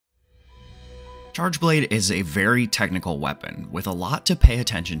Chargeblade is a very technical weapon with a lot to pay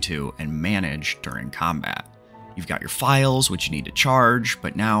attention to and manage during combat. You've got your files, which you need to charge,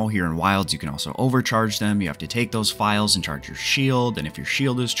 but now here in Wilds you can also overcharge them. You have to take those files and charge your shield, and if your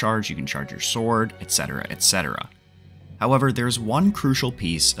shield is charged, you can charge your sword, etc, etc. However, there's one crucial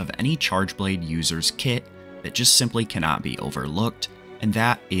piece of any Chargeblade user's kit that just simply cannot be overlooked, and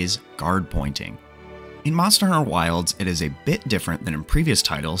that is guard pointing. In Monster Hunter Wilds, it is a bit different than in previous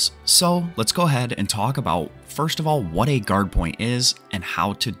titles, so let's go ahead and talk about, first of all, what a guard point is and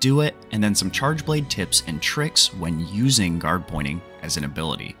how to do it, and then some Chargeblade tips and tricks when using guard pointing as an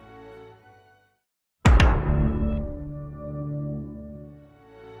ability.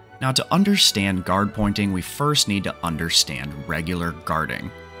 Now, to understand guard pointing, we first need to understand regular guarding.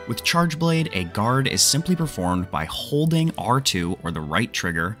 With Chargeblade, a guard is simply performed by holding R2 or the right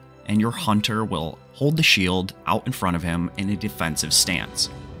trigger, and your hunter will hold the shield out in front of him in a defensive stance.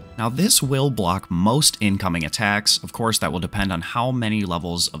 Now this will block most incoming attacks. Of course, that will depend on how many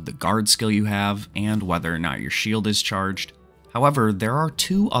levels of the guard skill you have and whether or not your shield is charged. However, there are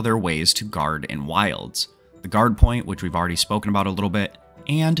two other ways to guard in Wilds. The guard point, which we've already spoken about a little bit,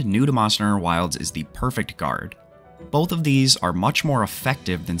 and new to Monster Hunter Wilds is the perfect guard. Both of these are much more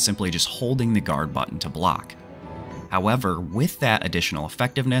effective than simply just holding the guard button to block. However, with that additional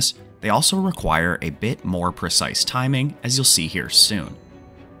effectiveness, they also require a bit more precise timing, as you'll see here soon.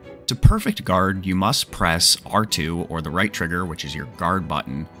 To perfect guard, you must press R2 or the right trigger, which is your guard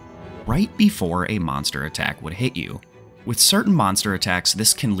button, right before a monster attack would hit you. With certain monster attacks,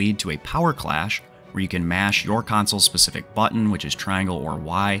 this can lead to a power clash, where you can mash your console's specific button, which is triangle or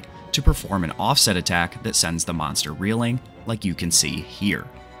Y, to perform an offset attack that sends the monster reeling, like you can see here.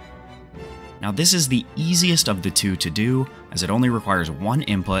 Now this is the easiest of the two to do, as it only requires one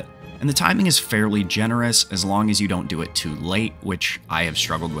input, and the timing is fairly generous as long as you don't do it too late, which I have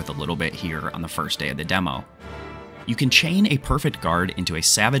struggled with a little bit here on the first day of the demo. You can chain a perfect guard into a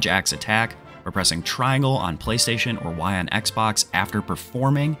Savage Axe attack by pressing triangle on PlayStation or Y on Xbox after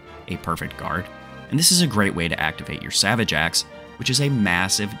performing a perfect guard, and this is a great way to activate your Savage Axe, which is a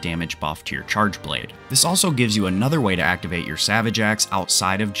massive damage buff to your Chargeblade. This also gives you another way to activate your Savage Axe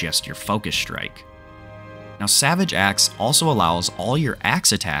outside of just your Focus Strike. Now Savage Axe also allows all your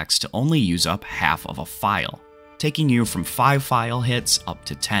axe attacks to only use up half of a file, taking you from 5 file hits up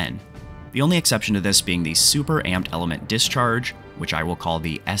to 10. The only exception to this being the Super Amped Element Discharge, which I will call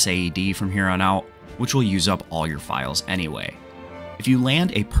the SAED from here on out, which will use up all your files anyway. If you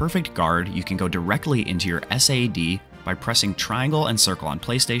land a perfect guard, you can go directly into your SAED by pressing triangle and circle on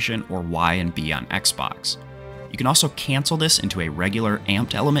PlayStation or Y and B on Xbox. You can also cancel this into a regular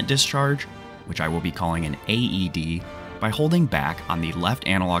Amped Element Discharge, which I will be calling an AED, by holding back on the left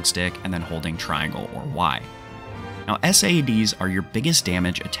analog stick and then holding triangle or Y. Now SAEDs are your biggest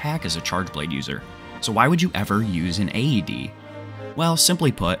damage attack as a Chargeblade user, so why would you ever use an AED? Well,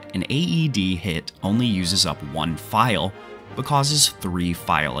 simply put, an AED hit only uses up one file, but causes 3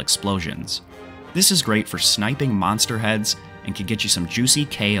 file explosions. This is great for sniping monster heads and can get you some juicy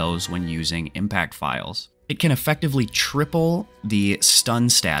KOs when using impact files. It can effectively triple the stun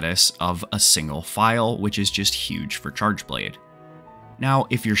status of a single file, which is just huge for Chargeblade. Now,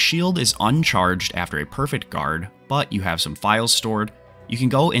 if your shield is uncharged after a perfect guard, but you have some files stored, you can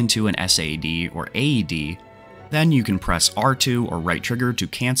go into an SAED or AED, then you can press R2 or right trigger to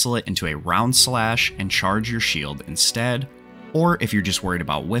cancel it into a round slash and charge your shield instead. Or if you're just worried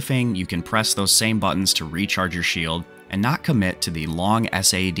about whiffing, you can press those same buttons to recharge your shield and not commit to the long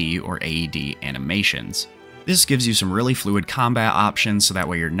SAED or AED animations. This gives you some really fluid combat options so that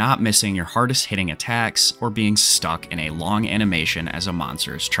way you're not missing your hardest hitting attacks or being stuck in a long animation as a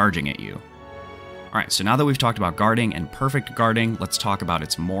monster is charging at you. Alright, so now that we've talked about guarding and perfect guarding, let's talk about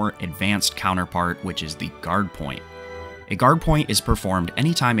its more advanced counterpart, which is the guard point. A guard point is performed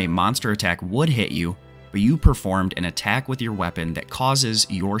anytime a monster attack would hit you, but you performed an attack with your weapon that causes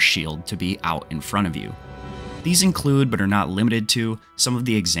your shield to be out in front of you. These include, but are not limited to, some of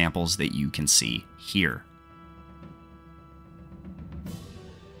the examples that you can see here.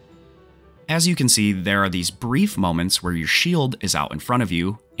 As you can see, there are these brief moments where your shield is out in front of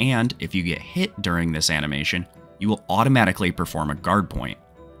you, and if you get hit during this animation, you will automatically perform a guard point.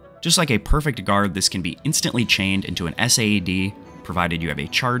 Just like a perfect guard, this can be instantly chained into an SAED, provided you have a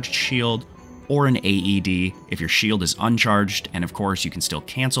charged shield, or an AED if your shield is uncharged, and of course you can still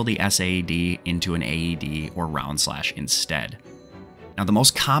cancel the SAED into an AED or round slash instead. Now the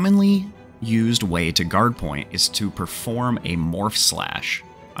most commonly used way to guard point is to perform a morph slash.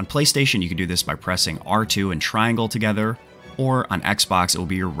 On PlayStation you can do this by pressing R2 and triangle together, or on Xbox it will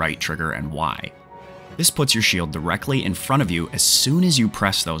be your right trigger and Y. This puts your shield directly in front of you as soon as you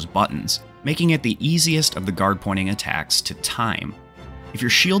press those buttons, making it the easiest of the guard pointing attacks to time. If your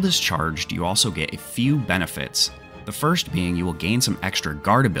shield is charged, you also get a few benefits. The first being you will gain some extra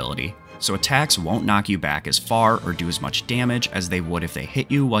guard ability, so attacks won't knock you back as far or do as much damage as they would if they hit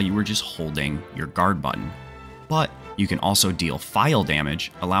you while you were just holding your guard button. But you can also deal file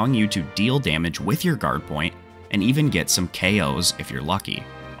damage, allowing you to deal damage with your guard point and even get some KOs if you're lucky.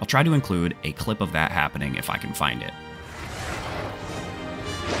 I'll try to include a clip of that happening if I can find it.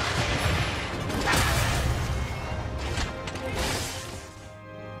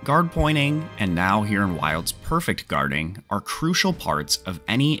 Guard pointing, and now here in Wild's perfect guarding, are crucial parts of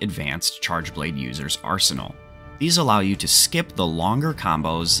any advanced Chargeblade user's arsenal. These allow you to skip the longer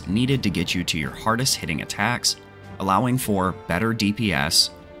combos needed to get you to your hardest hitting attacks, allowing for better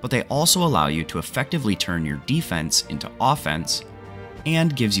DPS, but they also allow you to effectively turn your defense into offense,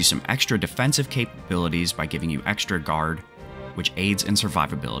 and gives you some extra defensive capabilities by giving you extra guard, which aids in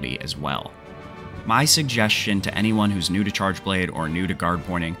survivability as well. My suggestion to anyone who's new to Chargeblade or new to guard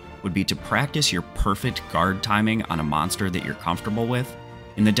pointing would be to practice your perfect guard timing on a monster that you're comfortable with.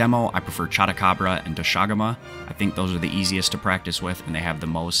 In the demo, I prefer Chotacabra and Doshagama. I think those are the easiest to practice with and they have the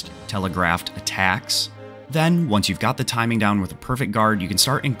most telegraphed attacks. Then, once you've got the timing down with a perfect guard, you can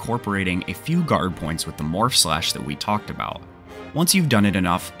start incorporating a few guard points with the Morph Slash that we talked about. Once you've done it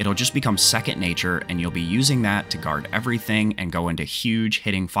enough, it'll just become second nature and you'll be using that to guard everything and go into huge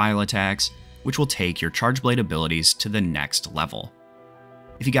hitting file attacks, which will take your Chargeblade abilities to the next level.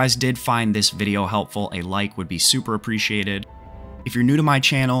 If you guys did find this video helpful, a like would be super appreciated. If you're new to my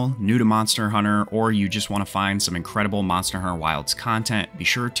channel, new to Monster Hunter, or you just want to find some incredible Monster Hunter Wilds content, be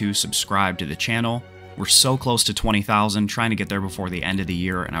sure to subscribe to the channel. We're so close to 20,000, trying to get there before the end of the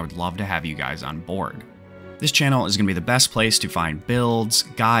year, and I would love to have you guys on board. This channel is going to be the best place to find builds,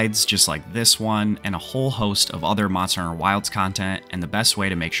 guides just like this one, and a whole host of other Monster Hunter Wilds content, and the best way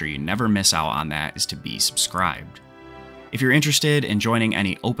to make sure you never miss out on that is to be subscribed. If you're interested in joining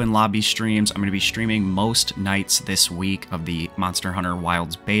any open lobby streams, I'm going to be streaming most nights this week of the Monster Hunter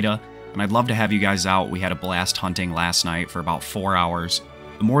Wilds beta, and I'd love to have you guys out. We had a blast hunting last night for about 4 hours.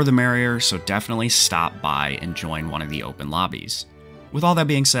 The more the merrier, so definitely stop by and join one of the open lobbies. With all that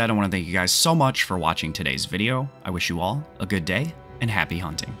being said, I want to thank you guys so much for watching today's video. I wish you all a good day and happy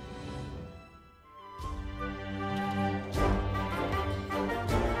hunting.